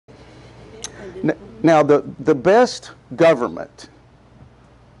Now, the best government,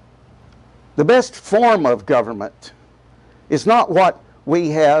 the best form of government is not what we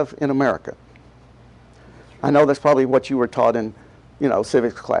have in America. I know that's probably what you were taught in,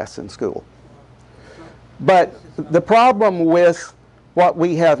 civics class in school. But the problem with what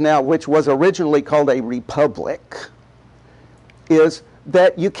we have now, which was originally called a republic, is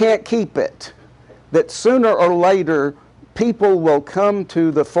that you can't keep it. That sooner or later, people will come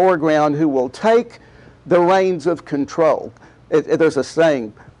to the foreground who will take the reins of control. There's a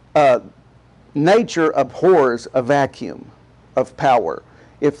saying, nature abhors a vacuum of power.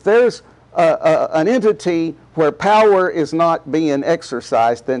 If there's an entity where power is not being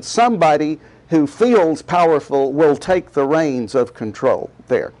exercised, then somebody who feels powerful will take the reins of control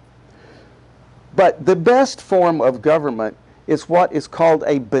there. But the best form of government is what is called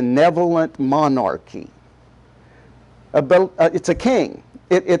a benevolent monarchy. It's a king.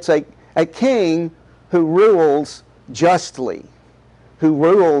 It's a king who rules justly, who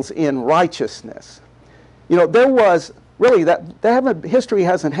rules in righteousness. There was really history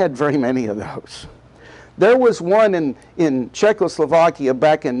hasn't had very many of those. There was one in Czechoslovakia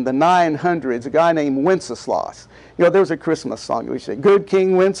back in the 900s, a guy named Wenceslas. There was a Christmas song we say, "Good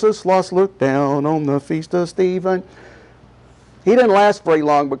King Wenceslas looked down on the feast of Stephen." He didn't last very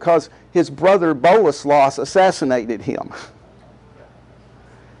long because his brother Boleslas assassinated him.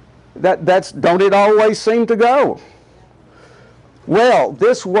 Don't it always seem to go? Well,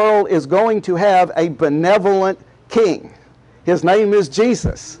 this world is going to have a benevolent king. His name is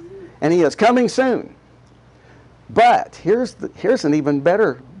Jesus, and he is coming soon. But here's an even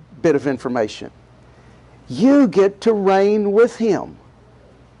better bit of information. You get to reign with him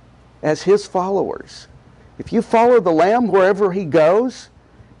as his followers. If you follow the Lamb wherever he goes,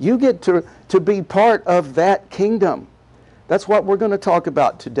 you get to be part of that kingdom. That's what we're going to talk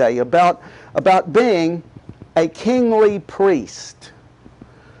about today, about being a kingly priest.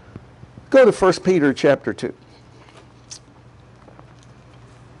 Go to 1 Peter chapter 2.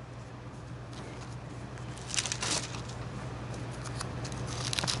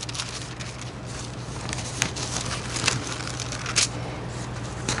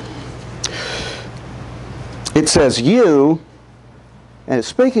 It says, you, and it's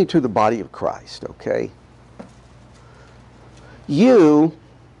speaking to the body of Christ, okay? You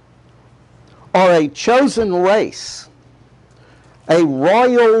are a chosen race, a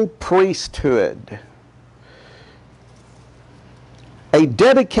royal priesthood, a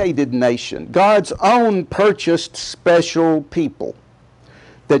dedicated nation, God's own purchased special people,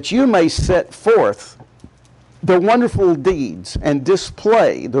 that you may set forth the wonderful deeds and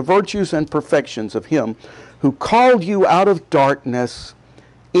display the virtues and perfections of him who called you out of darkness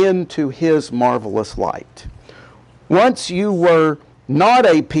into his marvelous light. Once you were not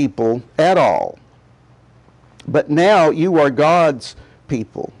a people at all, but now you are God's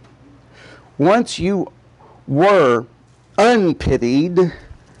people. Once you were unpitied,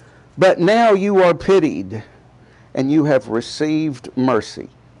 but now you are pitied, and you have received mercy.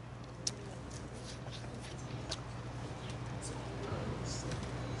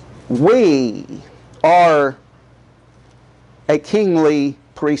 We are a kingly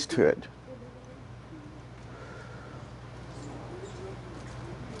priesthood.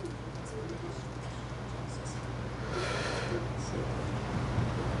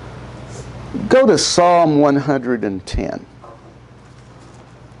 Go to Psalm 110.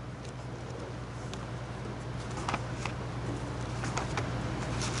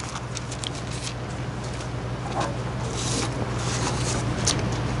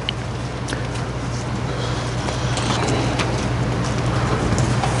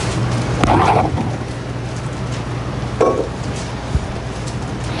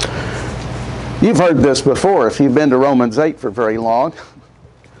 You've heard this before if you've been to Romans 8 for very long.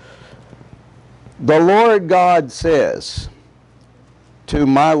 The Lord God says to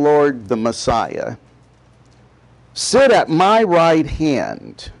my Lord the Messiah, sit at my right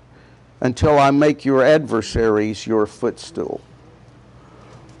hand until I make your adversaries your footstool.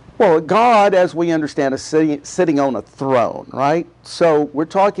 Well, God, as we understand, is sitting on a throne, right? So we're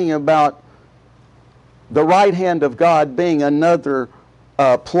talking about the right hand of God being another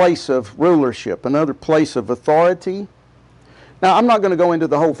place of rulership, another place of authority. Now, I'm not going to go into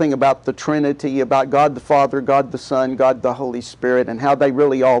the whole thing about the Trinity, about God the Father, God the Son, God the Holy Spirit, and how they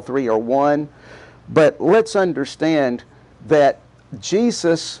really all three are one. But let's understand that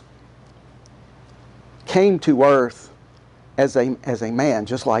Jesus came to earth as a man,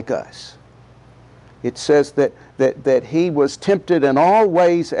 just like us. It says that he was tempted in all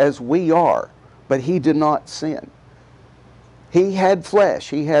ways as we are, but he did not sin. He had flesh,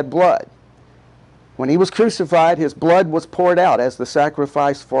 he had blood. When he was crucified, his blood was poured out as the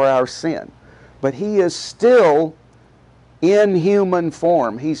sacrifice for our sin. But he is still in human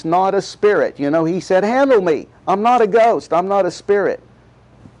form. He's not a spirit. You know, he said, handle me. I'm not a ghost. I'm not a spirit.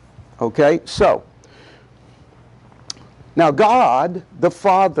 Okay, so now God, the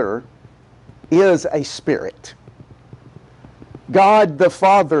Father, is a spirit. God, the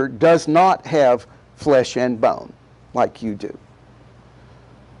Father, does not have flesh and bone like you do.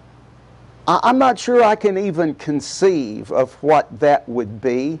 I'm not sure I can even conceive of what that would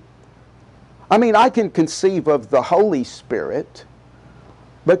be. I mean, I can conceive of the Holy Spirit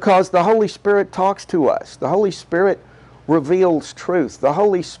because the Holy Spirit talks to us. The Holy Spirit reveals truth. The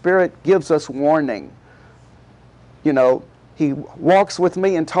Holy Spirit gives us warning. You know, he walks with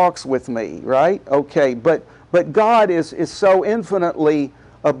me and talks with me, right? Okay, but God is so infinitely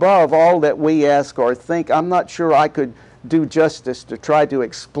above all that we ask or think. I'm not sure I could do justice to try to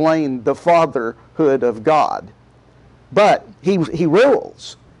explain the fatherhood of God. But he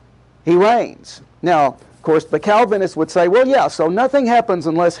rules. He reigns. Now, of course, the Calvinists would say, well, yeah, so nothing happens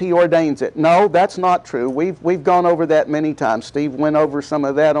unless he ordains it. No, that's not true. We've gone over that many times. Steve went over some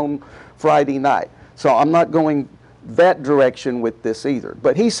of that on Friday night. So I'm not going that direction with this either.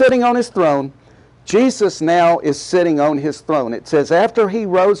 But he's sitting on his throne. Jesus now is sitting on his throne. It says, after he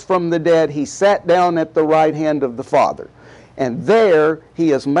rose from the dead, he sat down at the right hand of the Father. And there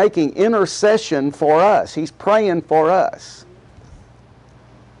he is making intercession for us. He's praying for us.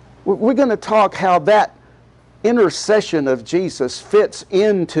 We're going to talk how that intercession of Jesus fits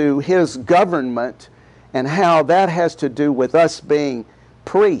into his government and how that has to do with us being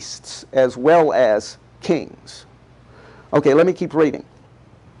priests as well as kings. Okay, let me keep reading.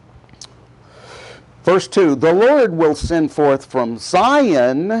 Verse 2, the Lord will send forth from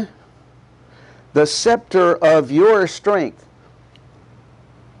Zion the scepter of your strength.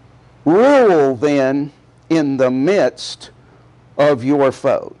 Rule then in the midst of your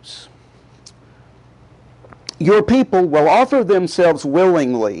foes. Your people will offer themselves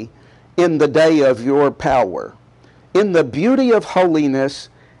willingly in the day of your power, in the beauty of holiness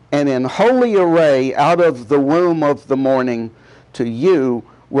and in holy array out of the womb of the morning. To you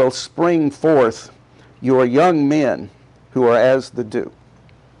will spring forth your young men who are as the dew.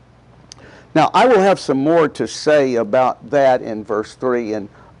 Now, I will have some more to say about that in verse 3 and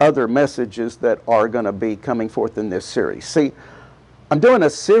other messages that are going to be coming forth in this series. See, I'm doing a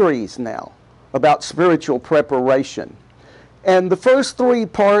series now about spiritual preparation. And the first 3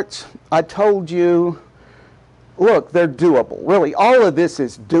 parts, I told you, look, they're doable. Really, all of this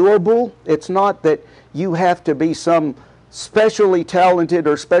is doable. It's not that you have to be some specially talented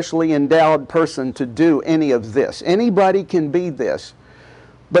or specially endowed person to do any of this. Anybody can be this.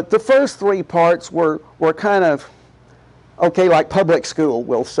 But the first 3 parts were kind of, okay, like public school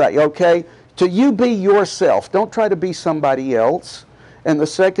will say, okay, to you be yourself. Don't try to be somebody else. And the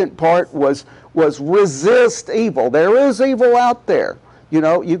second part was resist evil. There is evil out there. You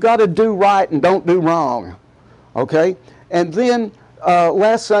know, you got to do right and don't do wrong. Okay? And then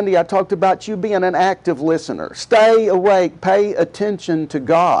last Sunday I talked about you being an active listener. Stay awake. Pay attention to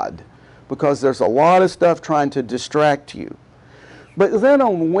God because there's a lot of stuff trying to distract you. But then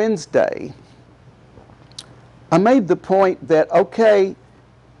on Wednesday, I made the point that, okay,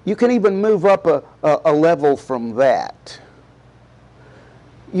 you can even move up a level from that.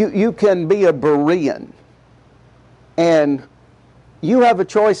 You can be a Berean, and you have a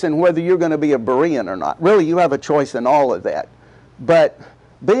choice in whether you're going to be a Berean or not. Really, you have a choice in all of that. But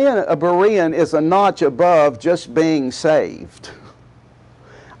being a Berean is a notch above just being saved.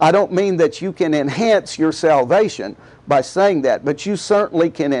 I don't mean that you can enhance your salvation by saying that, but you certainly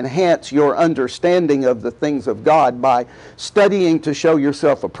can enhance your understanding of the things of God by studying to show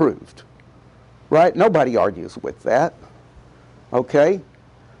yourself approved. Right? Nobody argues with that. Okay?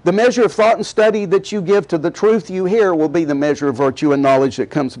 The measure of thought and study that you give to the truth you hear will be the measure of virtue and knowledge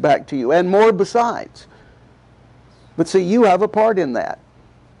that comes back to you, and more besides. But see, you have a part in that.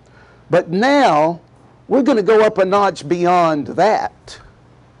 But now, we're going to go up a notch beyond that.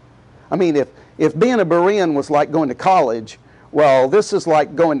 I mean, if being a Berean was like going to college, well, this is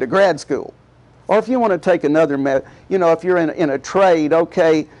like going to grad school. Or if you want to take another, you know, if you're in a trade,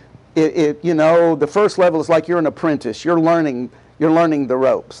 okay, you know, the first level is like you're an apprentice. You're learning the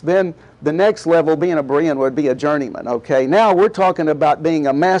ropes. Then the next level, being a Berean, would be a journeyman. Okay, now we're talking about being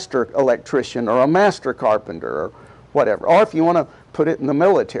a master electrician or a master carpenter or whatever. Or if you want to put it in the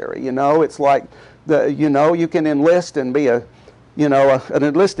military, you know, it's like you can enlist and be an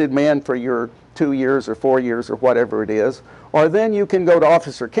enlisted man for your 2 years or 4 years or whatever it is. Or then you can go to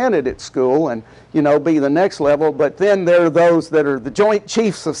officer candidate school and, you know, be the next level. But then there are those that are the Joint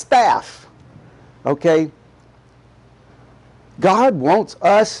Chiefs of Staff. Okay? God wants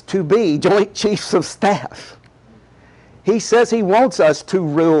us to be joint chiefs of staff. He says he wants us to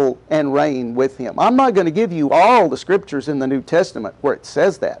rule and reign with him. I'm not going to give you all the scriptures in the New Testament where it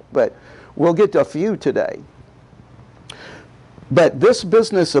says that, but we'll get to a few today. But this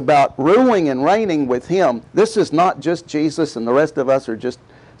business about ruling and reigning with him, this is not just Jesus and the rest of us are just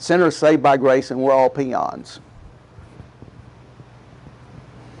sinners saved by grace and we're all peons.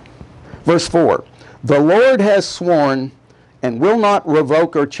 Verse 4, the Lord has sworn and will not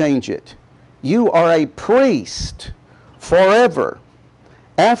revoke or change it. You are a priest forever,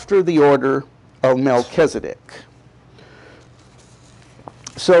 after the order of Melchizedek.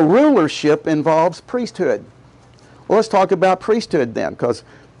 So rulership involves priesthood. Well, let's talk about priesthood then, because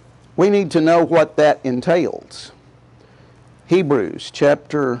we need to know what that entails. Hebrews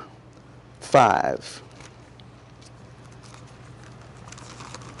chapter 5.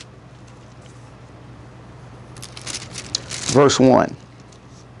 Verse 1.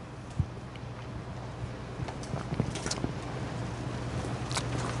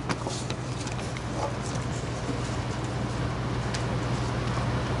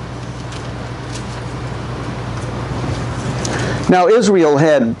 Now, Israel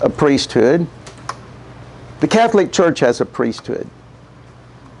had a priesthood. The Catholic Church has a priesthood.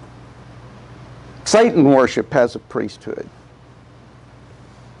 Satan worship has a priesthood.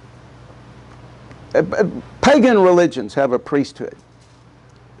 Pagan religions have a priesthood.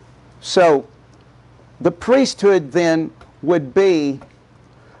 So, the priesthood then would be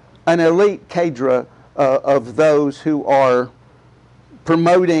an elite cadre of those who are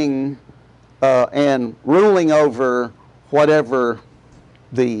promoting and ruling over whatever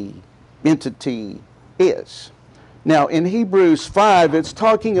the entity is. Now, in Hebrews 5, it's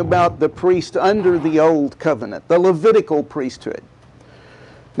talking about the priest under the old covenant, the Levitical priesthood.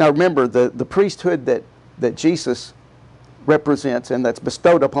 Now, remember, the priesthood that Jesus represents and that's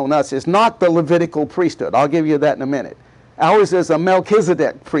bestowed upon us is not the Levitical priesthood. I'll give you that in a minute. Ours is a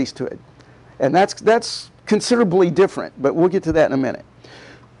Melchizedek priesthood, and that's considerably different, but we'll get to that in a minute.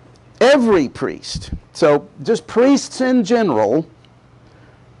 Every priest, so just priests in general,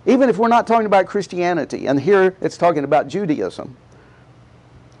 even if we're not talking about Christianity, and here it's talking about Judaism,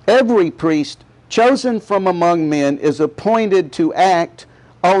 every priest chosen from among men is appointed to act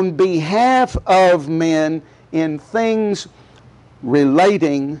on behalf of men in things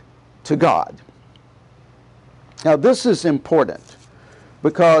relating to God. Now this is important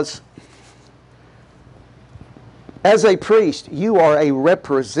because as a priest, you are a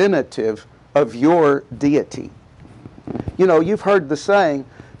representative of your deity. You know, you've heard the saying,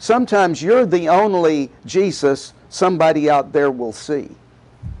 sometimes you're the only Jesus somebody out there will see.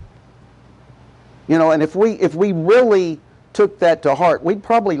 You know, and if we really took that to heart, we'd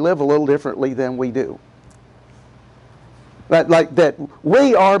probably live a little differently than we do. Like that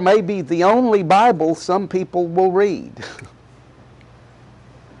we are maybe the only Bible some people will read.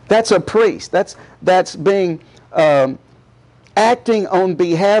 That's a priest. That's being acting on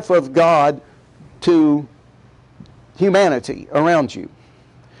behalf of God to humanity around you,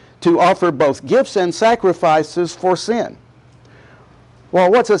 to offer both gifts and sacrifices for sin. Well,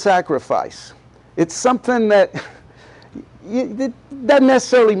 what's a sacrifice? It's something that it doesn't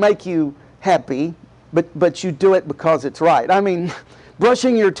necessarily make you happy, but you do it because it's right. I mean,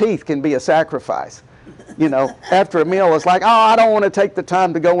 brushing your teeth can be a sacrifice. You know, after a meal, it's like, oh, I don't want to take the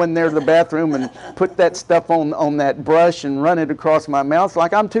time to go in there to the bathroom and put that stuff on that brush and run it across my mouth. It's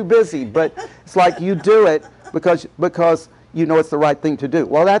like, I'm too busy. But it's like you do it because you know it's the right thing to do.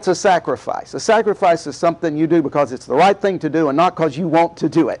 Well, that's a sacrifice. A sacrifice is something you do because it's the right thing to do and not because you want to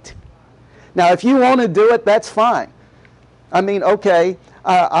do it. Now, if you want to do it, that's fine. I mean, okay,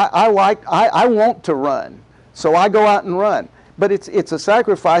 I want to run, so I go out and run. But it's a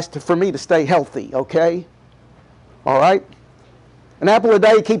sacrifice for me to stay healthy, okay? All right? An apple a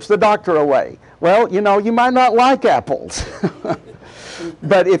day keeps the doctor away. Well, you know, you might not like apples.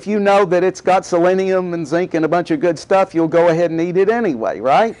 But if you know that it's got selenium and zinc and a bunch of good stuff, you'll go ahead and eat it anyway,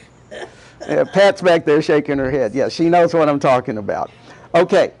 right? Pat's back there shaking her head. Yeah, she knows what I'm talking about.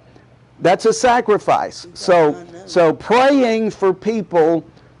 Okay, that's a sacrifice. So praying for people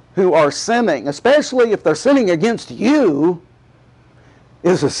who are sinning, especially if they're sinning against you,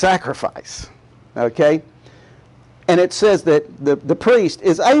 is a sacrifice, okay? And it says that the priest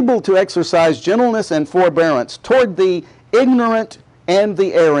is able to exercise gentleness and forbearance toward the ignorant and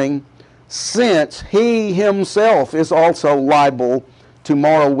the erring, since he himself is also liable to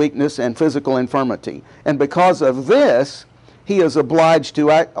moral weakness and physical infirmity. And because of this, he is obliged to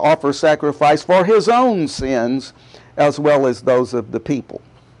offer sacrifice for his own sins as well as those of the people.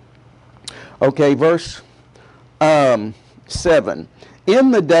 Okay, verse 7.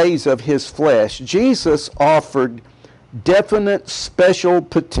 In the days of his flesh, Jesus offered definite special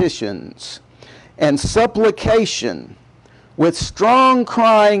petitions and supplication with strong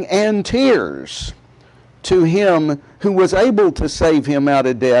crying and tears to him who was able to save him out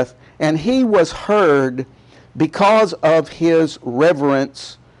of death, and he was heard because of his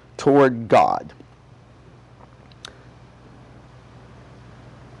reverence toward God.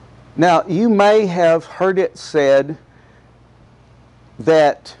 Now, you may have heard it said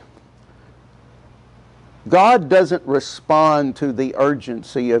that God doesn't respond to the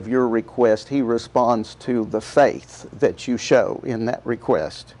urgency of your request. He responds to the faith that you show in that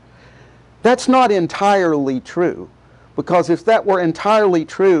request. That's not entirely true, because if that were entirely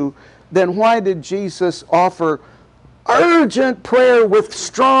true, then why did Jesus offer urgent prayer with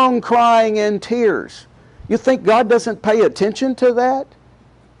strong crying and tears? You think God doesn't pay attention to that?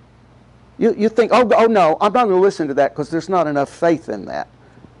 You think, oh no, I'm not going to listen to that because there's not enough faith in that.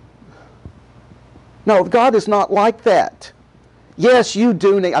 No, God is not like that. Yes, you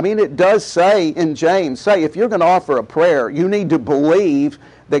do need, I mean, it does say in James, if you're going to offer a prayer, you need to believe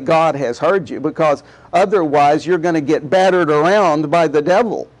that God has heard you, because otherwise you're going to get battered around by the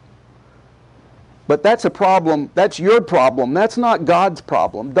devil. But that's a problem, that's your problem, that's not God's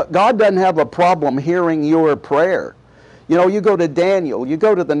problem. God doesn't have a problem hearing your prayer. You know, you go to Daniel, you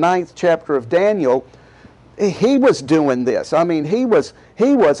go to the 9th chapter of Daniel, he was doing this. I mean, he was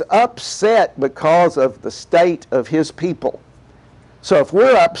upset because of the state of his people. So if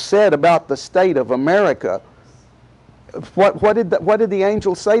we're upset about the state of America, what did the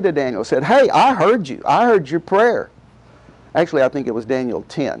angel say to Daniel? He said, hey, I heard you. I heard your prayer. Actually, I think it was Daniel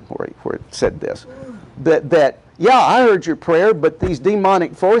 10 where it said this. That yeah, I heard your prayer, but these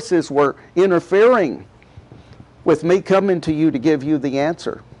demonic forces were interfering with me coming to you to give you the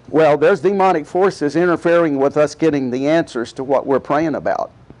answer. Well, there's demonic forces interfering with us getting the answers to what we're praying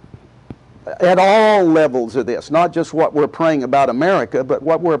about. At all levels of this, not just what we're praying about America, but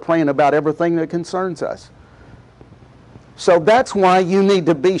what we're praying about everything that concerns us. So that's why you need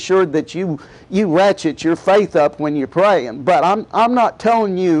to be sure that you ratchet your faith up when you're praying. But I'm not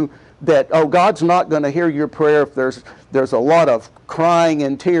telling you that, oh, God's not going to hear your prayer if there's a lot of crying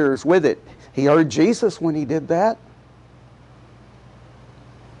and tears with it. He heard Jesus when he did that.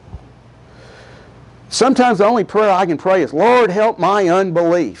 Sometimes the only prayer I can pray is, Lord, help my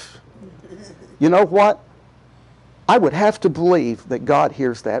unbelief. You know what? I would have to believe that God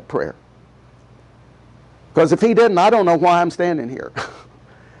hears that prayer. Because if he didn't, I don't know why I'm standing here.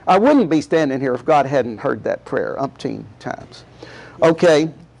 I wouldn't be standing here if God hadn't heard that prayer umpteen times. Okay,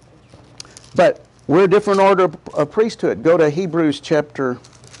 but we're a different order of priesthood. Go to Hebrews chapter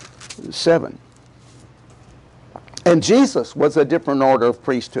 7. And Jesus was a different order of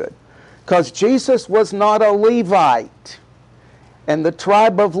priesthood, because Jesus was not a Levite. And the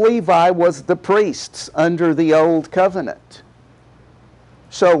tribe of Levi was the priests under the old covenant.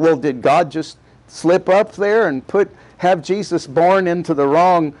 So, well, did God just slip up there and have Jesus born into the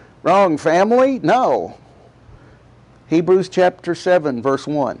wrong family? No. Hebrews chapter 7, verse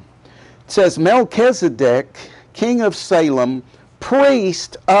 1. It says, Melchizedek, king of Salem,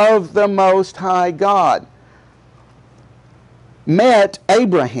 priest of the Most High God, met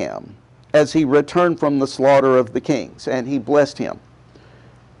Abraham as he returned from the slaughter of the kings, and he blessed him.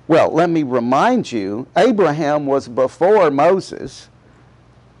 Well, let me remind you, Abraham was before Moses.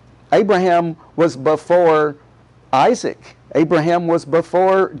 Abraham was before Isaac. Abraham was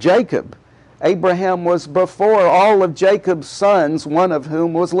before Jacob. Abraham was before all of Jacob's sons, one of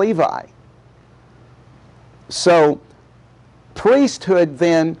whom was Levi. So, priesthood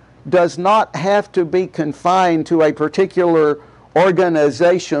then does not have to be confined to a particular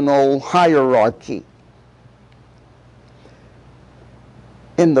organizational hierarchy.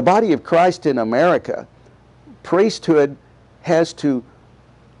 In the body of Christ in America, priesthood has to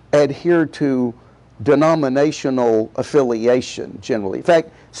adhere to denominational affiliation generally. In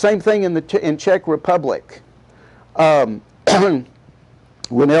fact, same thing in Czech Republic. When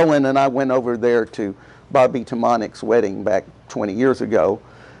Ellen and I went over there to Bobby Tomanik's wedding back 20 years ago,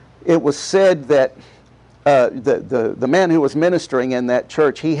 it was said that the man who was ministering in that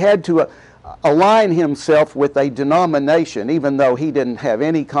church, he had to align himself with a denomination, even though he didn't have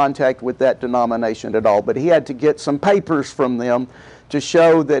any contact with that denomination at all. But he had to get some papers from them to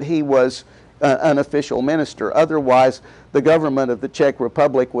show that he was an official minister. Otherwise, the government of the Czech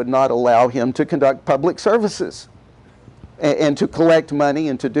Republic would not allow him to conduct public services and to collect money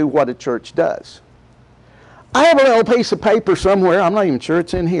and to do what a church does. I have a little piece of paper somewhere. I'm not even sure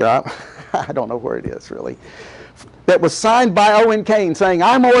it's in here. I don't know where it is, really. that was signed by Owen Kane saying,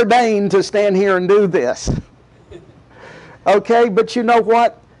 I'm ordained to stand here and do this. Okay, but you know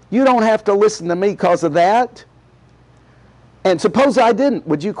what? You don't have to listen to me because of that. And suppose I didn't.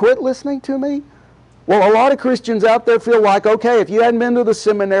 Would you quit listening to me? Well, a lot of Christians out there feel like, okay, if you hadn't been to the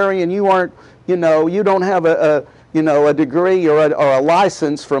seminary and you aren't, you don't have a degree or a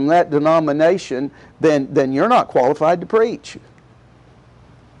license from that denomination, then you're not qualified to preach.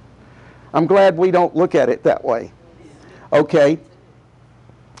 I'm glad we don't look at it that way. Okay.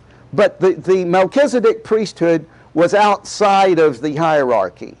 But the Melchizedek priesthood was outside of the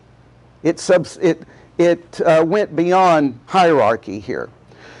hierarchy. It went beyond hierarchy here.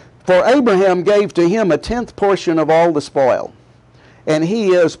 For Abraham gave to him a 10th portion of all the spoil. And he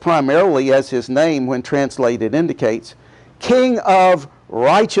is primarily, as his name when translated indicates, King of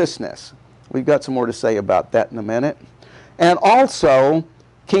righteousness. We've got some more to say about that in a minute. And also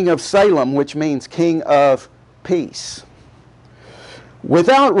King of Salem, which means King of peace.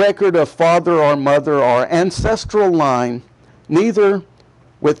 Without record of father or mother or ancestral line, neither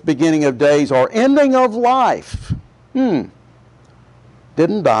with beginning of days or ending of life.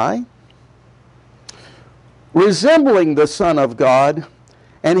 Didn't die. Resembling the Son of God,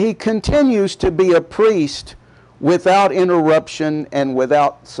 and he continues to be a priest without interruption and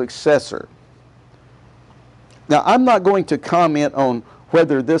without successor. Now, I'm not going to comment on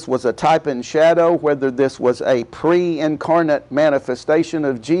whether this was a type and shadow, whether this was a pre-incarnate manifestation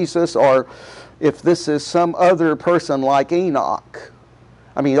of Jesus, or if this is some other person like Enoch.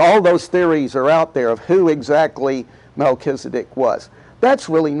 I mean, all those theories are out there of who exactly Melchizedek was. That's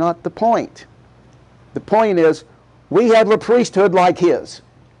really not the point. The point is, we have a priesthood like his.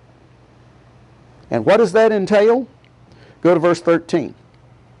 And what does that entail? Go to verse 13.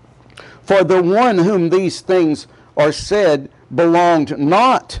 For the one whom these things are said belonged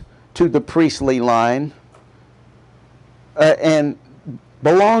not to the priestly line, and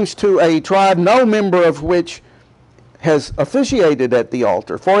belongs to a tribe no member of which has officiated at the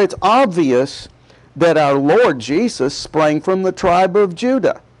altar. For it's obvious that our Lord Jesus sprang from the tribe of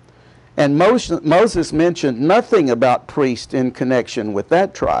Judah. And Moses mentioned nothing about priest in connection with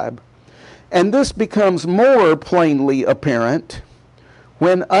that tribe. And this becomes more plainly apparent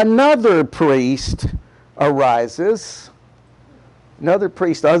when another priest arises. Another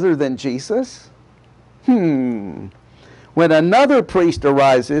priest other than Jesus? When another priest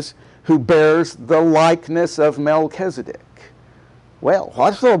arises who bears the likeness of Melchizedek. Well,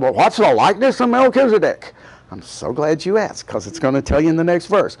 what's the likeness of Melchizedek? I'm so glad you asked, because it's going to tell you in the next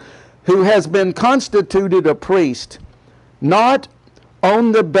verse. Who has been constituted a priest, not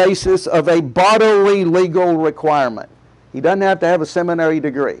on the basis of a bodily legal requirement. He doesn't have to have a seminary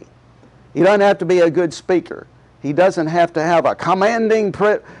degree. He doesn't have to be a good speaker. He doesn't have to have a commanding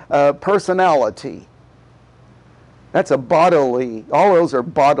personality. That's a bodily, all those are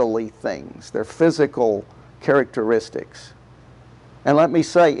bodily things. They're physical characteristics. And let me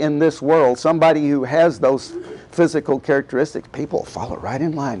say, in this world, somebody who has those physical characteristics, people follow right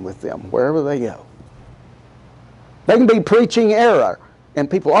in line with them wherever they go. They can be preaching error, and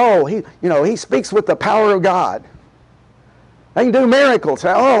people, he speaks with the power of God. They can do miracles.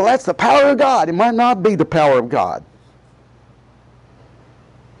 Oh, that's the power of God. It might not be the power of God.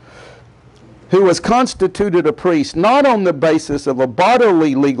 Who was constituted a priest not on the basis of a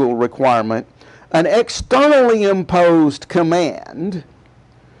bodily legal requirement, an externally imposed command,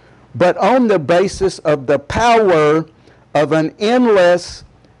 but on the basis of the power of an endless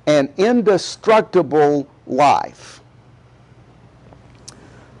and indestructible life.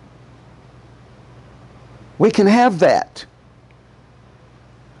 We can have that.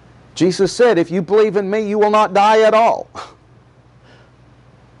 Jesus said, if you believe in me, you will not die at all.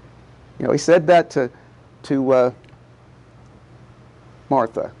 He said that to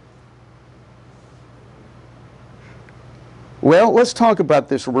Martha. Well, let's talk about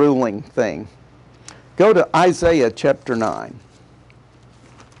this ruling thing. Go to Isaiah chapter 9.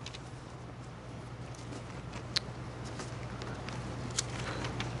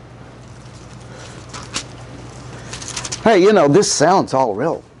 Hey, this sounds all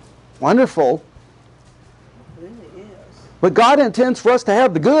real wonderful. It really is. But God intends for us to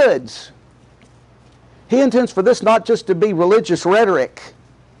have the goods. He intends for this not just to be religious rhetoric.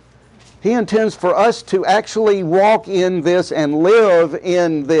 He intends for us to actually walk in this and live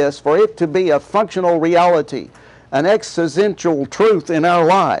in this, for it to be a functional reality, an existential truth in our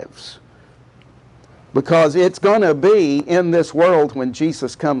lives. Because it's going to be in this world when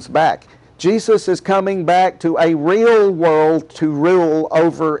Jesus comes back. Jesus is coming back to a real world to rule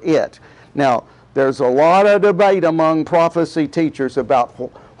over it. Now, there's a lot of debate among prophecy teachers about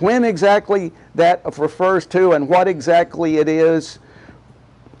When exactly that refers to and what exactly it is,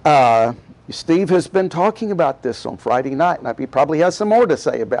 Steve has been talking about this on Friday night, and he probably has some more to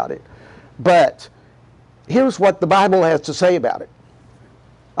say about it. But here's what the Bible has to say about it.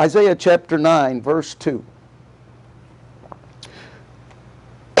 Isaiah chapter 9, verse 2.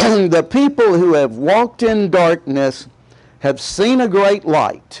 The people who have walked in darkness have seen a great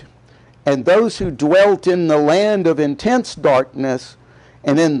light, and those who dwelt in the land of intense darkness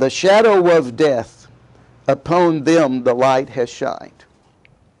and in the shadow of death, upon them the light has shined.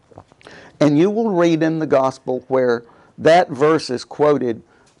 And you will read in the gospel where that verse is quoted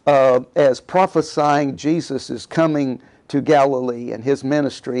as prophesying Jesus is coming to Galilee and his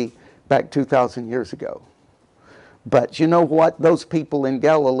ministry back 2,000 years ago. But you know what? Those people in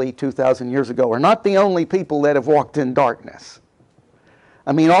Galilee 2,000 years ago are not the only people that have walked in darkness.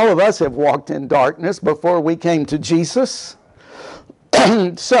 I mean, all of us have walked in darkness before we came to Jesus.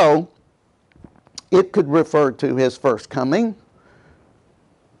 So, it could refer to his first coming.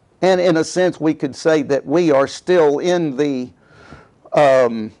 And in a sense, we could say that we are still in the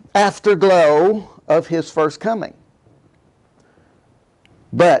afterglow of his first coming.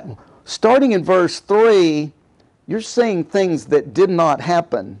 But starting in verse 3, you're seeing things that did not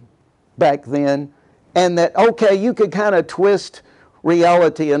happen back then, and that, okay, you could kind of twist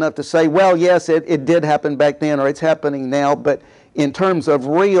reality enough to say, well, yes, it did happen back then, or it's happening now, but in terms of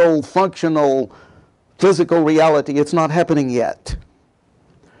real, functional, physical reality, it's not happening yet.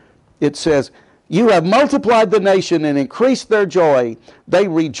 It says, you have multiplied the nation and increased their joy. They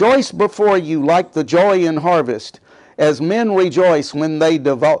rejoice before you like the joy in harvest, as men rejoice when they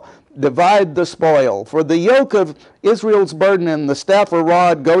divide the spoil. For the yoke of Israel's burden and the staff of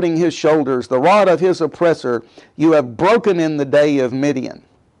rod goading his shoulders, the rod of his oppressor, you have broken in the day of Midian.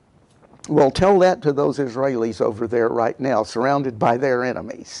 Well, tell that to those Israelis over there right now, surrounded by their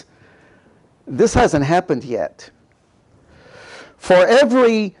enemies. This hasn't happened yet. For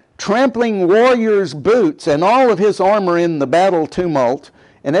every trampling warrior's boots and all of his armor in the battle tumult,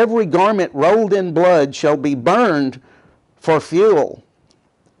 and every garment rolled in blood shall be burned for fuel,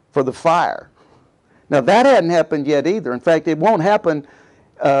 for the fire. Now that hadn't happened yet either. In fact, it won't happen,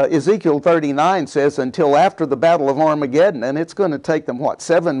 Ezekiel 39 says, until after the Battle of Armageddon, and it's going to take them,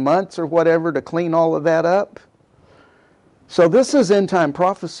 7 months or whatever to clean all of that up? So this is end-time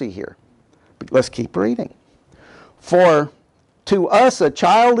prophecy here. But let's keep reading. For to us a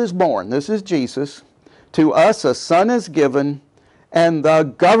child is born, this is Jesus, to us a son is given, and the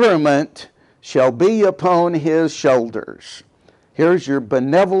government shall be upon his shoulders. Here's your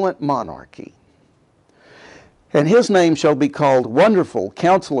benevolent monarchy. And his name shall be called Wonderful,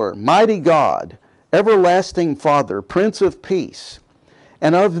 Counselor, Mighty God, Everlasting Father, Prince of Peace.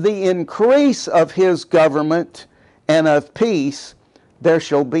 And of the increase of his government and of peace there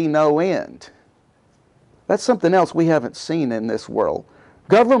shall be no end. That's something else we haven't seen in this world.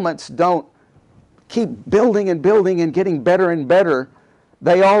 Governments don't keep building and building and getting better and better.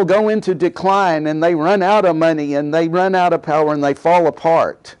 They all go into decline and they run out of money and they run out of power and they fall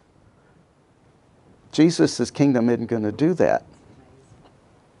apart. Jesus' kingdom isn't going to do that.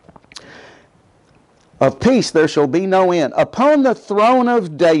 Of peace there shall be no end. Upon the throne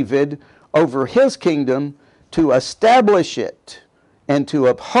of David over his kingdom, to establish it and to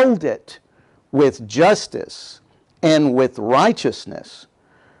uphold it with justice and with righteousness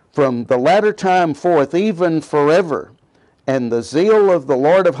from the latter time forth, even forever. And the zeal of the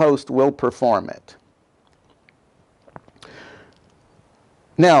Lord of hosts will perform it.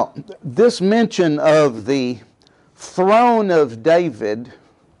 Now, this mention of the throne of David,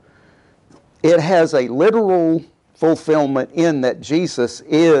 it has a literal fulfillment in that Jesus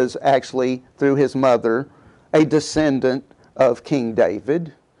is actually, through his mother, a descendant of King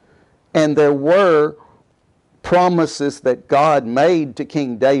David. And there were promises that God made to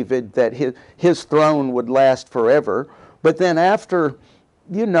King David that his throne would last forever. But then after,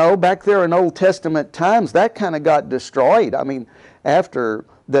 back there in Old Testament times, that kind of got destroyed. I mean, after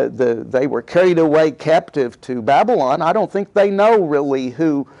they were carried away captive to Babylon, I don't think they know really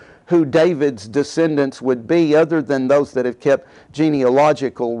who David's descendants would be, other than those that have kept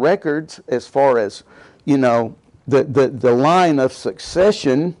genealogical records as far as, the line of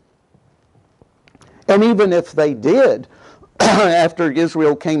succession. And even if they did, after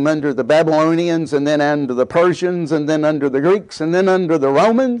Israel came under the Babylonians, and then under the Persians, and then under the Greeks, and then under the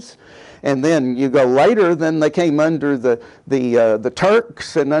Romans, and then you go later, then they came under the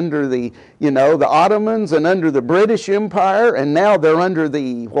Turks, and under the Ottomans, and under the British Empire, and now they're under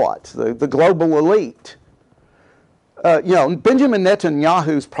the global elite. Benjamin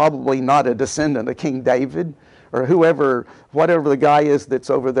Netanyahu's probably not a descendant of King David, or whoever, whatever the guy is that's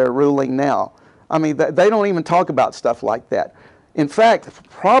over there ruling now. I mean, they don't even talk about stuff like that. In fact,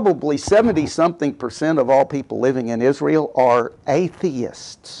 probably 70-something% of all people living in Israel are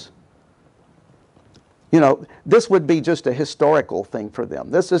atheists. You know, this would be just a historical thing for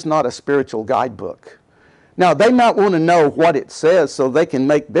them. This is not a spiritual guidebook. Now, they might want to know what it says so they can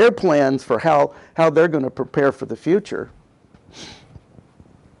make their plans for how they're going to prepare for the future.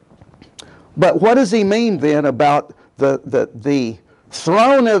 But what does he mean then about the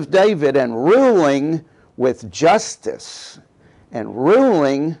throne of David and ruling with justice and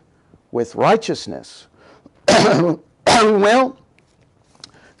ruling with righteousness? Well,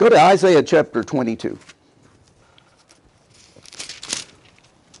 go to Isaiah chapter 22.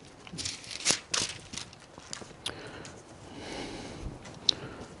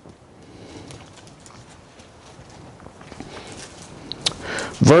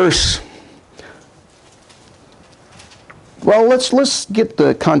 Well, let's get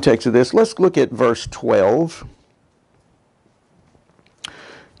the context of this. Let's look at verse 12.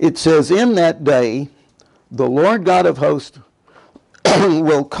 It says, "In that day, the Lord God of hosts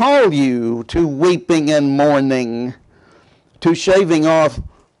will call you to weeping and mourning, to shaving off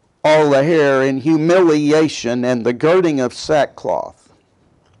all the hair in humiliation and the girding of sackcloth.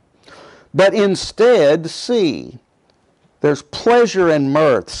 But instead, see, there's pleasure and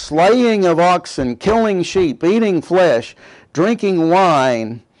mirth, slaying of oxen, killing sheep, eating flesh, drinking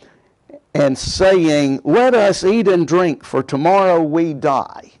wine, and saying, 'Let us eat and drink, for tomorrow we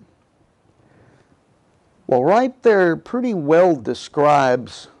die.'" Well, right there pretty well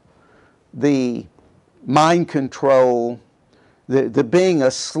describes the mind control, the being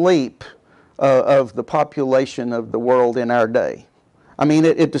asleep of the population of the world in our day. I mean,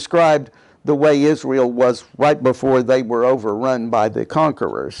 it described the way Israel was right before they were overrun by the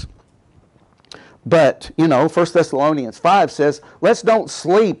conquerors. But, you know, 1 Thessalonians 5 says, let's don't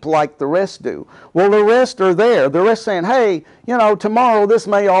sleep like the rest do. Well, the rest are there. The rest saying, hey, you know, tomorrow this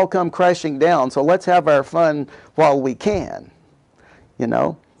may all come crashing down, so let's have our fun while we can. You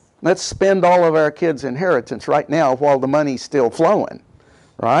know, let's spend all of our kids' inheritance right now while the money's still flowing,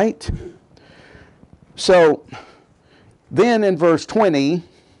 right? So, then in verse 20,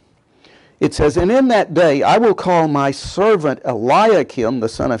 it says, "And in that day I will call my servant Eliakim, the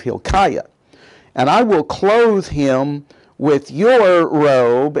son of Hilkiah, and I will clothe him with your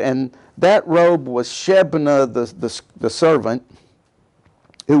robe," and that robe was Shebna, the servant,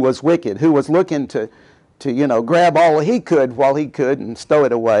 who was wicked, who was looking to you know, grab all he could while he could and stow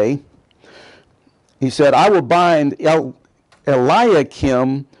it away. He said, "I will bind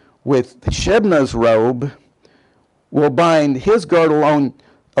Eliakim with Shebna's robe, will bind his girdle on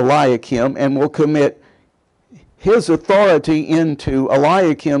Eliakim, and will commit his authority into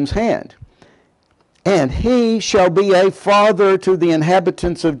Eliakim's hand. And he shall be a father to the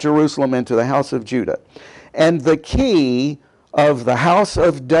inhabitants of Jerusalem and to the house of Judah. And the key of the house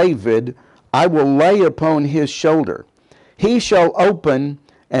of David I will lay upon his shoulder. He shall open,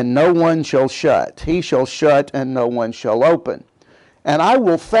 and no one shall shut. He shall shut, and no one shall open. And I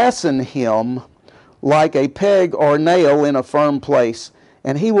will fasten him like a peg or nail in a firm place,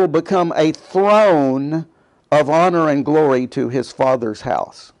 and he will become a throne of honor and glory to his father's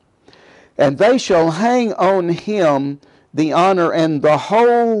house. And they shall hang on him the honor and the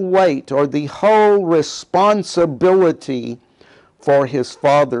whole weight, or the whole responsibility for his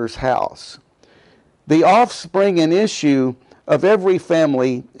father's house. The offspring and issue of every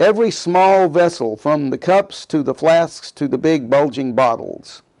family, every small vessel, from the cups to the flasks to the big bulging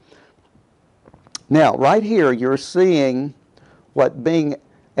bottles." Now, right here, you're seeing what being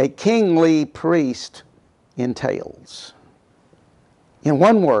a kingly priest entails. In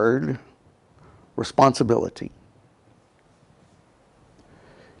one word, responsibility.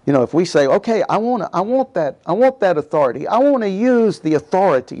 You know, if we say, okay, I want that authority. I want to use the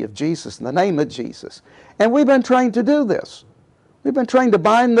authority of Jesus, in the name of Jesus. And we've been trained to do this. We've been trained to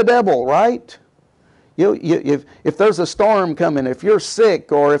bind the devil, right? If there's a storm coming, if you're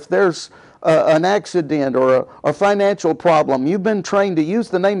sick, or if there's an accident or a financial problem, you've been trained to use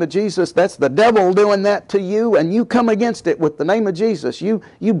the name of Jesus. That's the devil doing that to you, and you come against it with the name of Jesus. You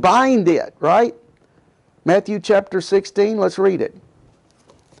bind it, right? Matthew chapter 16, let's read it.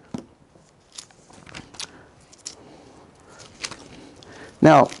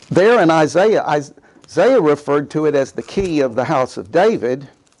 Now, there in Isaiah referred to it as the key of the house of David.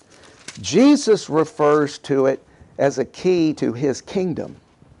 Jesus refers to it as a key to his kingdom,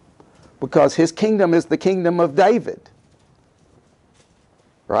 because his kingdom is the kingdom of David.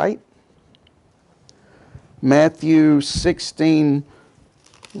 Right? Matthew 16,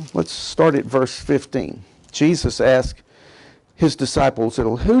 let's start at verse 15. Jesus asked his disciples,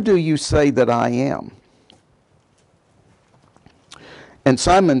 "Who do you say that I am?" And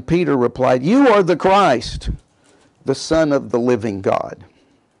Simon Peter replied, "You are the Christ, the Son of the living God."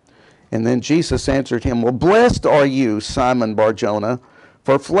 And then Jesus answered him, "Well, blessed are you, Simon Bar-Jonah,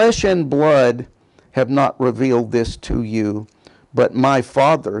 for flesh and blood have not revealed this to you, but my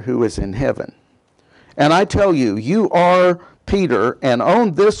Father who is in heaven. And I tell you, you are Peter, and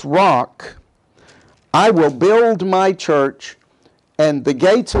on this rock I will build my church, and the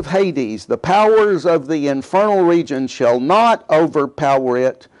gates of Hades, the powers of the infernal region, shall not overpower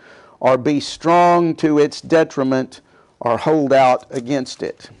it, or be strong to its detriment, or hold out against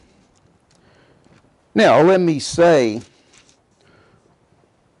it." Now, let me say,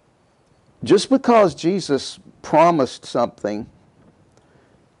 just because Jesus promised something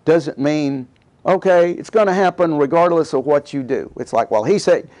doesn't mean, okay, it's going to happen regardless of what you do. It's like, well, he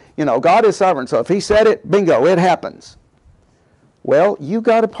said, God is sovereign, so if he said it, bingo, it happens. Well, you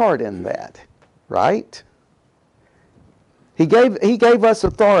got a part in that, right? He gave us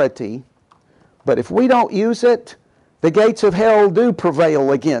authority, but if we don't use it, the gates of hell do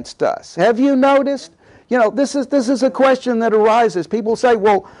prevail against us. Have you noticed? This is a question that arises. People say,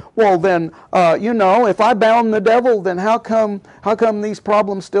 well, then, if I bound the devil, then how come these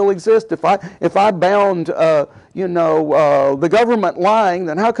problems still exist? If I bound, the government lying,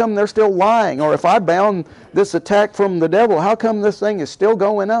 then how come they're still lying? Or if I bound this attack from the devil, how come this thing is still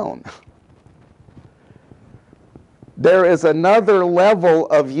going on? There is another level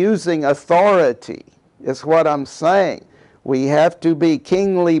of using authority, is what I'm saying. We have to be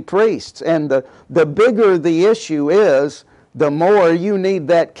kingly priests. And the bigger the issue is, the more you need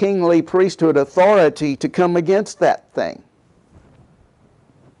that kingly priesthood authority to come against that thing.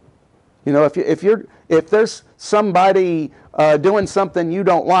 If there's somebody doing something you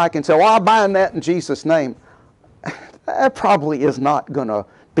don't like and say, well, I'll bind that in Jesus' name, that probably is not going to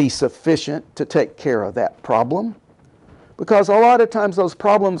be sufficient to take care of that problem. Because a lot of times those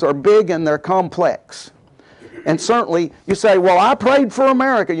problems are big and they're complex. And certainly, you say, well, I prayed for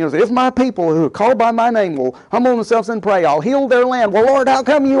America. If my people who are called by my name will humble themselves and pray, I'll heal their land. Well, Lord, how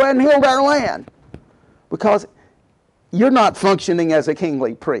come you hadn't healed our land? Because you're not functioning as a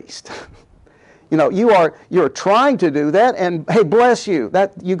kingly priest. You're trying to do that, and hey, bless you.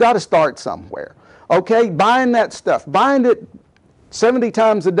 You got to start somewhere. Okay, bind that stuff. Bind it 70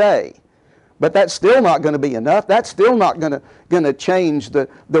 times a day. But that's still not going to be enough. That's still not going to change the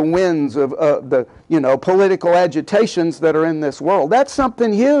winds of the political agitations that are in this world. That's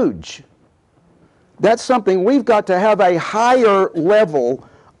something huge. That's something we've got to have a higher level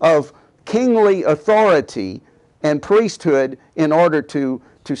of kingly authority and priesthood in order to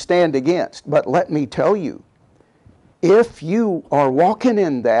stand against. But let me tell you, if you are walking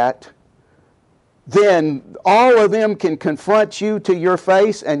in that, then all of them can confront you to your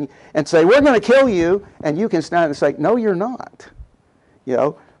face and say, we're going to kill you, and you can stand and say, no, you're not.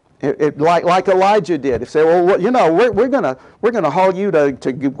 Like Elijah did. If say, well, we're going to haul you to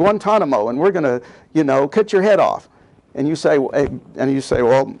Guantanamo, and we're going to cut your head off, and you say,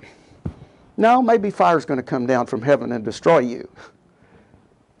 well, no, maybe fire's going to come down from heaven and destroy you,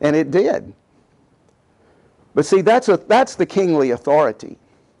 and it did. But see, that's the kingly authority.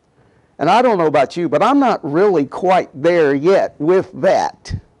 And I don't know about you, but I'm not really quite there yet with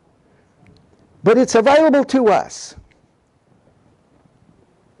that. But it's available to us.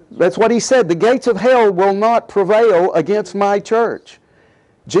 That's what he said. The gates of hell will not prevail against my church.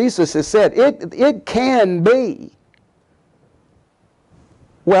 Jesus has said, it can be.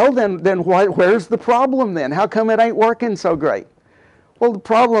 Well, then where's the problem then? How come it ain't working so great? Well, the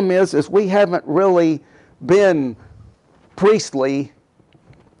problem is we haven't really been priestly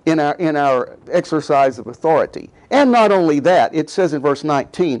in our exercise of authority. And not only that, it says in verse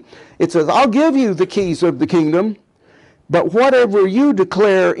 19, it says, I'll give you the keys of the kingdom, but whatever you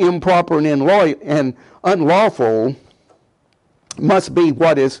declare improper and unlawful must be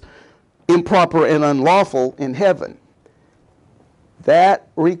what is improper and unlawful in heaven. That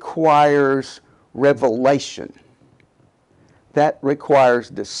requires revelation. That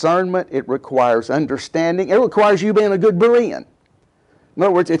requires discernment. It requires understanding. It requires you being a good Berean. In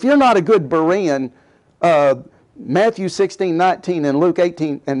other words, if you're not a good Berean, Matthew 16:19 and Luke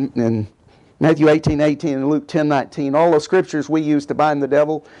 18 and Matthew 18:18 and Luke 10:19, all those scriptures we use to bind the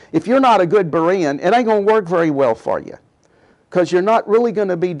devil, if you're not a good Berean, it ain't going to work very well for you, because you're not really going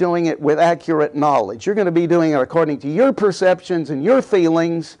to be doing it with accurate knowledge. You're going to be doing it according to your perceptions and your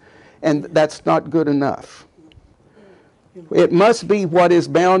feelings, and that's not good enough. It must be what is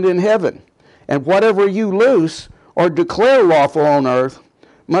bound in heaven, and whatever you loose or declare lawful on earth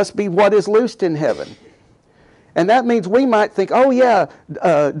must be what is loosed in heaven. And that means we might think, oh yeah,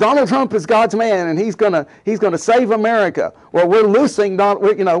 Donald Trump is God's man, and he's gonna save America. Well, we're loosing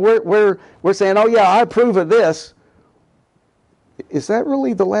we're saying, oh yeah, I approve of this. Is that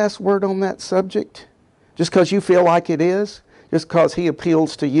really the last word on that subject? Just because you feel like it is? Just because he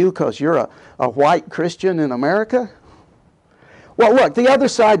appeals to you because you're a white Christian in America? Well, look, the other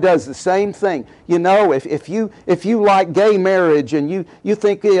side does the same thing. You know, if you like gay marriage and you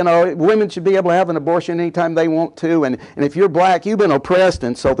think, you know, women should be able to have an abortion anytime they want to, and if you're black, you've been oppressed,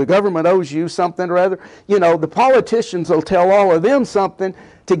 and so the government owes you something or other, you know, the politicians will tell all of them something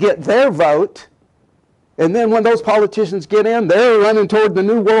to get their vote, and then when those politicians get in, they're running toward the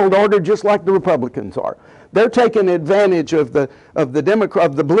New World Order just like the Republicans are. They're taking advantage of the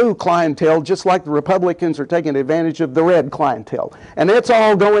blue clientele just like the Republicans are taking advantage of the red clientele. And it's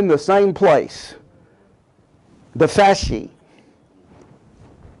all going the same place. The fasci.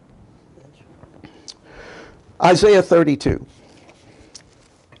 Isaiah 32.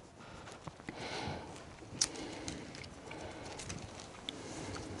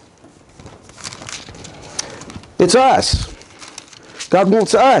 It's us. God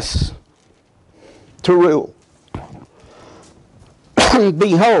wants us to rule.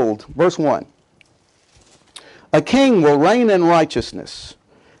 Behold, verse 1. A king will reign in righteousness,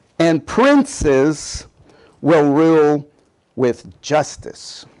 and princes will rule with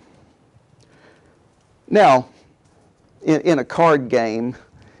justice. Now, in a card game,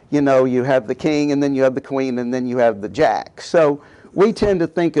 you know, you have the king, and then you have the queen, and then you have the jack. So we tend to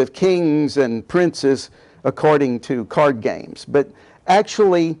think of kings and princes according to card games. But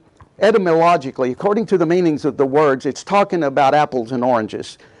actually, etymologically, according to the meanings of the words, it's talking about apples and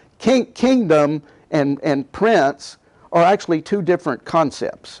oranges. Kingdom and prince are actually two different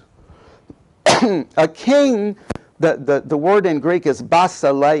concepts. A king, the word in Greek is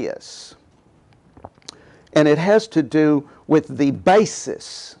basileus, and it has to do with the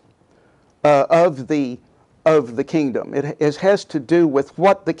basis of the kingdom. It has to do with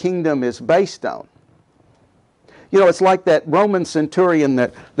what the kingdom is based on. You know, it's like that Roman centurion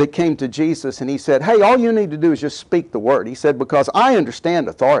that came to Jesus and he said, hey, all you need to do is just speak the word. He said, because I understand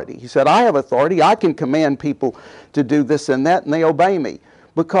authority. He said, I have authority. I can command people to do this and that, and they obey me.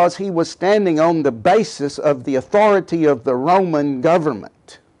 Because he was standing on the basis of the authority of the Roman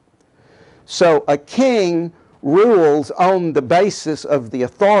government. So a king rules on the basis of the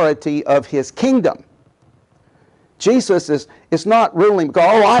authority of his kingdom. Jesus is not ruling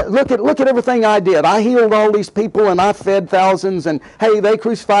because, oh, look at everything I did. I healed all these people and I fed thousands, and hey, they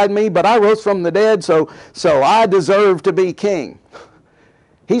crucified me, but I rose from the dead, so I deserve to be king.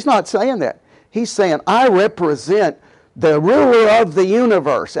 He's not saying that. He's saying, I represent the ruler of the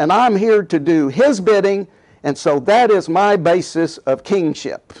universe, and I'm here to do his bidding, and so that is my basis of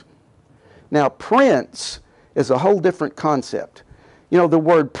kingship. Now, prince is a whole different concept. You know, the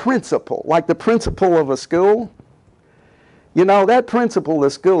word principal, like the principal of a school. You know, that principal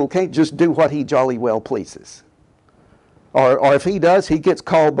of school can't just do what he jolly well pleases. Or if he does, he gets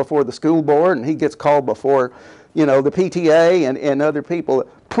called before the school board, and he gets called before, you know, the PTA and other people.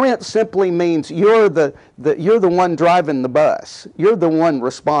 Prince simply means you're the one driving the bus. You're the one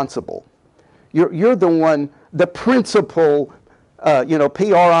responsible. You're the one, the principal, you know,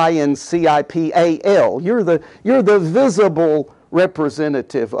 Principal. You're the visible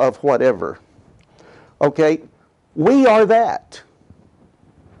representative of whatever. Okay? We are that.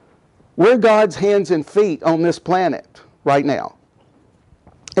 We're God's hands and feet on this planet right now.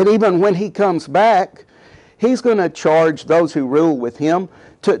 And even when he comes back, he's going to charge those who rule with him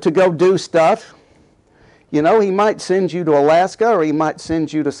to go do stuff. You know, he might send you to Alaska, or he might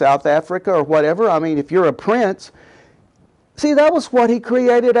send you to South Africa or whatever. I mean, if you're a prince, see, that was what he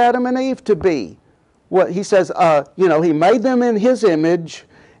created Adam and Eve to be. What he says, you know, he made them in his image,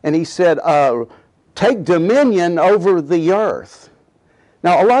 and he said, take dominion over the earth.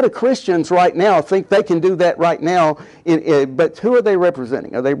 Now, a lot of Christians right now think they can do that right now, but who are they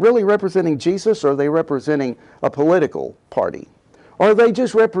representing? Are they really representing Jesus, or are they representing a political party? Or are they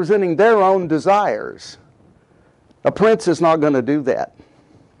just representing their own desires? A prince is not going to do that.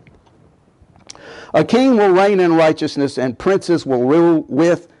 A king will reign in righteousness, and princes will rule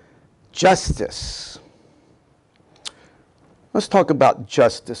with justice. Let's talk about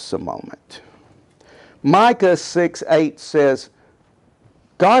justice a moment. Micah 6:8 says,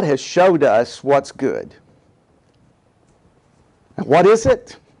 God has showed us what's good. And what is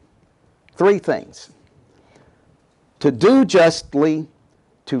it? 3 things. To do justly,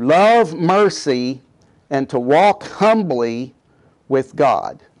 to love mercy, and to walk humbly with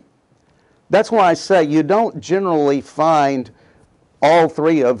God. That's why I say you don't generally find all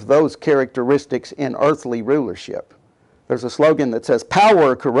three of those characteristics in earthly rulership. There's a slogan that says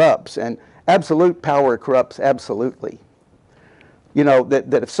power corrupts, and absolute power corrupts absolutely. You know,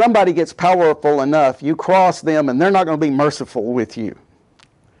 that if somebody gets powerful enough, you cross them and they're not going to be merciful with you.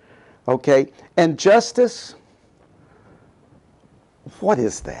 Okay? And justice, what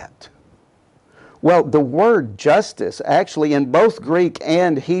is that? Well, the word justice, actually in both Greek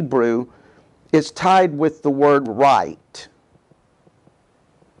and Hebrew, is tied with the word right.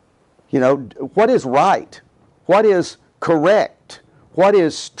 You know, what is right? What is correct? What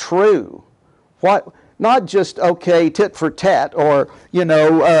is true? What, not just, okay, tit for tat, or, you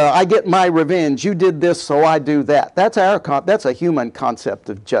know, I get my revenge, you did this, so I do that. That's a human concept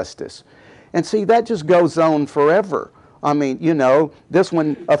of justice. And see, that just goes on forever. I mean, you know, this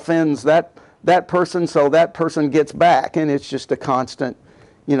one offends that person, so that person gets back, and it's just a constant,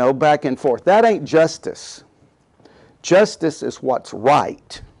 you know, back and forth. That ain't justice. Justice is what's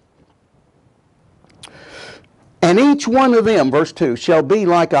right. And each one of them, verse 2, shall be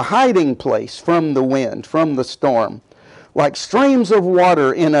like a hiding place from the wind, from the storm, like streams of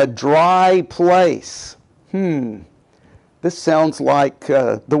water in a dry place. This sounds like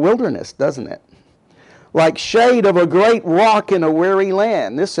the wilderness, doesn't it? Like shade of a great rock in a weary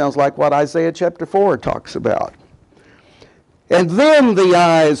land. This sounds like what Isaiah chapter 4 talks about. And then the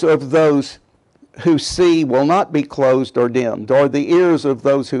eyes of those who see will not be closed or dimmed, or the ears of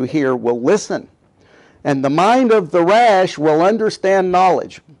those who hear will listen. And the mind of the rash will understand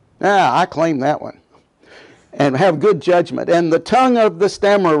knowledge. I claim that one. And have good judgment. And the tongue of the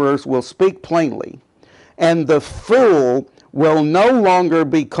stammerers will speak plainly. And the fool will no longer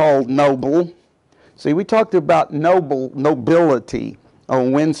be called noble. See, we talked about nobility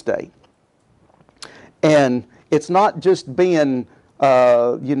on Wednesday. And it's not just being,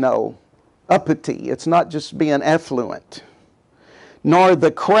 you know, uppity. It's not just being affluent. Nor the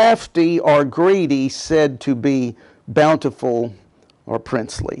crafty or greedy said to be bountiful or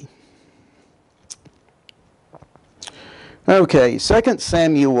princely. Okay, 2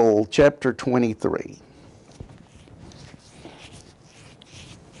 Samuel chapter 23.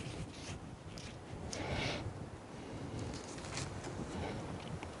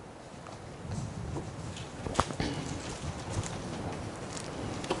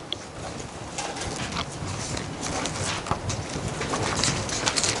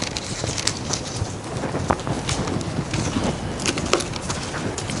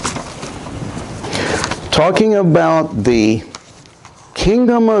 Talking about the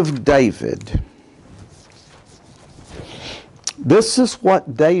kingdom of David, this is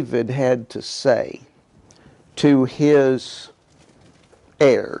what David had to say to his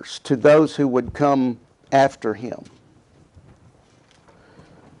heirs, to those who would come after him.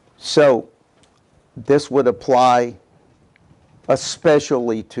 So, this would apply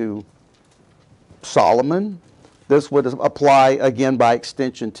especially to Solomon. This would apply, again, by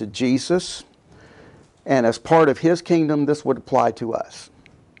extension to Jesus. And as part of his kingdom, this would apply to us.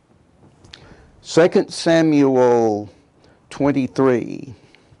 2 Samuel 23,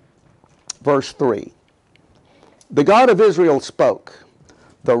 verse 3. The God of Israel spoke.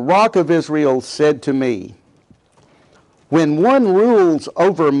 The rock of Israel said to me, when one rules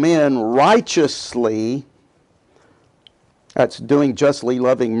over men righteously, that's doing justly,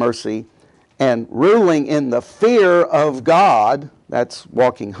 loving mercy, and ruling in the fear of God, that's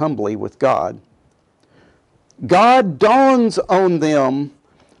walking humbly with God, God dawns on them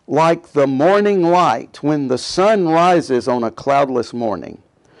like the morning light when the sun rises on a cloudless morning,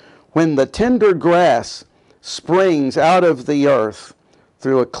 when the tender grass springs out of the earth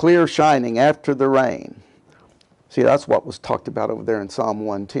through a clear shining after the rain. See, that's what was talked about over there in Psalm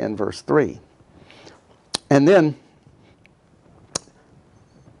 110, verse 3. And then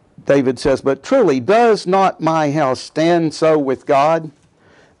David says, but truly, does not my house stand so with God?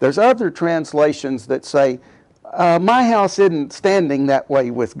 There's other translations that say, my house isn't standing that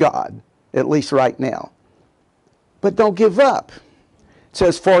way with God, at least right now. But don't give up. It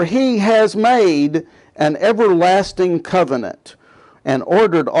says, for he has made an everlasting covenant and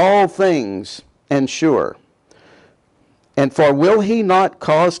ordered all things and sure. And for will he not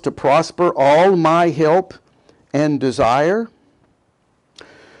cause to prosper all my help and desire?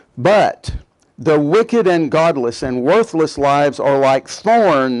 But the wicked and godless and worthless lives are like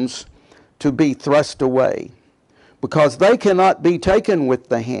thorns to be thrust away, because they cannot be taken with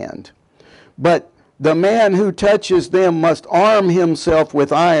the hand. But the man who touches them must arm himself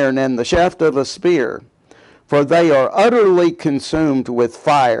with iron and the shaft of a spear, for they are utterly consumed with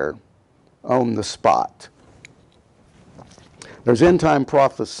fire on the spot. There's end-time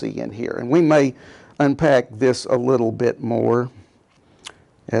prophecy in here, and we may unpack this a little bit more.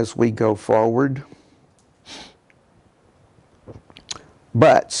 as we go forward.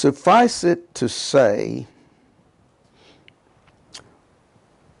 But suffice it to say,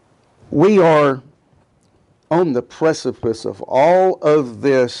 we are on the precipice of all of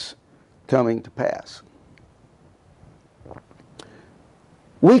this coming to pass.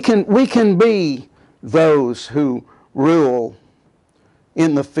 We can be those who rule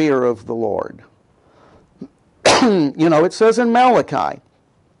in the fear of the Lord. You know, it says in Malachi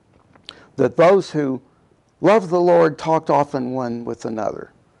that those who love the Lord talked often one with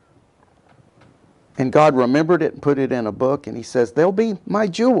another. And God remembered it and put it in a book, and he says, they'll be my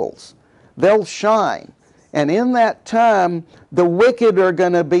jewels. They'll shine. And in that time, the wicked are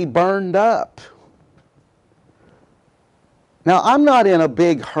going to be burned up. Now, I'm not in a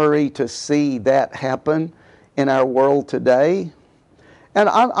big hurry to see that happen in our world today. And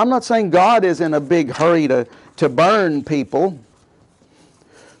I'm not saying God is in a big hurry to burn people.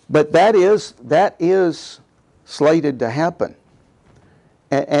 But that is slated to happen.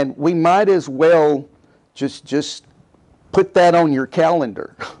 And we might as well just put that on your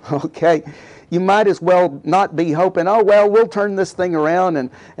calendar, okay? You might as well not be hoping, oh, well, we'll turn this thing around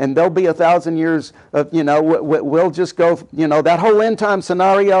and there'll be 1,000 years of, you know, we'll just go, you know, that whole end time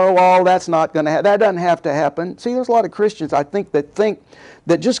scenario, all that's not going to happen. That doesn't have to happen. See, there's a lot of Christians, I think that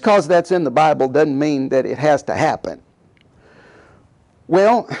just because that's in the Bible doesn't mean that it has to happen.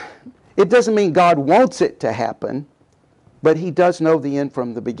 Well, it doesn't mean God wants it to happen, but he does know the end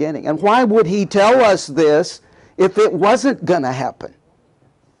from the beginning. And why would he tell us this if it wasn't going to happen?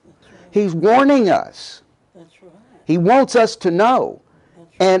 He's warning us. That's right. He wants us to know.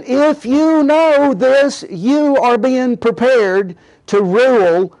 And if you know this, you are being prepared to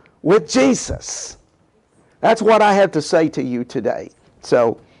rule with Jesus. That's what I have to say to you today.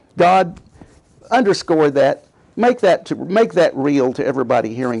 So, God, underscore that. Make that real to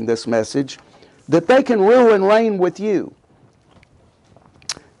everybody hearing this message, that they can rule and reign with you.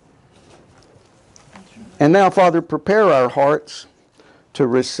 And now, Father, prepare our hearts to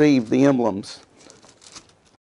receive the emblems